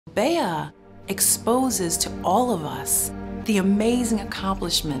BEYA exposes to all of us the amazing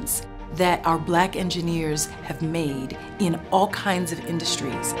accomplishments that our Black engineers have made in all kinds of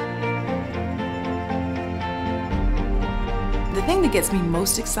industries. The thing that gets me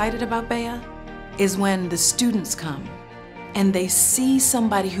most excited about BEYA is when the students come and they see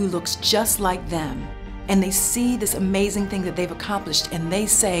somebody who looks just like them, and they see this amazing thing that they've accomplished, and they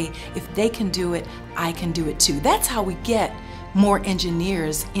say, if they can do it, I can do it too. That's how we get more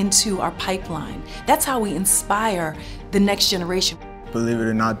engineers into our pipeline. That's how we inspire the next generation. Believe it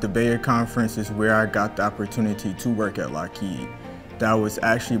or not, the BEYA conference is where I got the opportunity to work at Lockheed. That was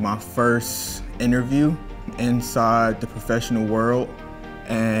actually my first interview inside the professional world,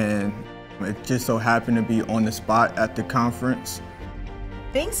 and it just so happened to be on the spot at the conference.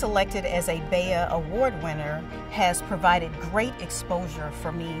 Being selected as a BEYA award winner has provided great exposure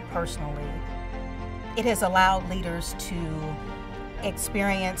for me personally. It has allowed leaders to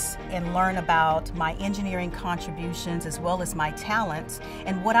experience and learn about my engineering contributions as well as my talents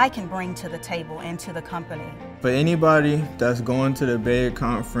and what I can bring to the table and to the company. For anybody that's going to the BEYA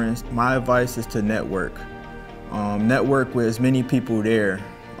conference, my advice is to network. Network with as many people there.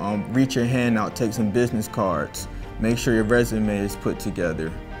 Reach your hand out, take some business cards. Make sure your resume is put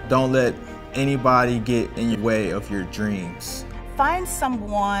together. Don't let anybody get in your way of your dreams. Find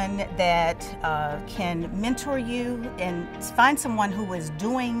someone that can mentor you, and find someone who is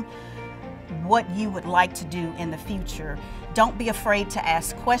doing what you would like to do in the future. Don't be afraid to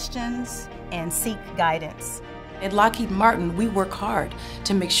ask questions and seek guidance. At Lockheed Martin, we work hard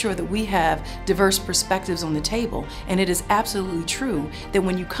to make sure that we have diverse perspectives on the table, and it is absolutely true that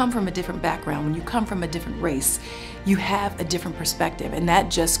when you come from a different background, when you come from a different race, you have a different perspective, and that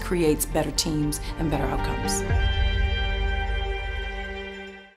just creates better teams and better outcomes.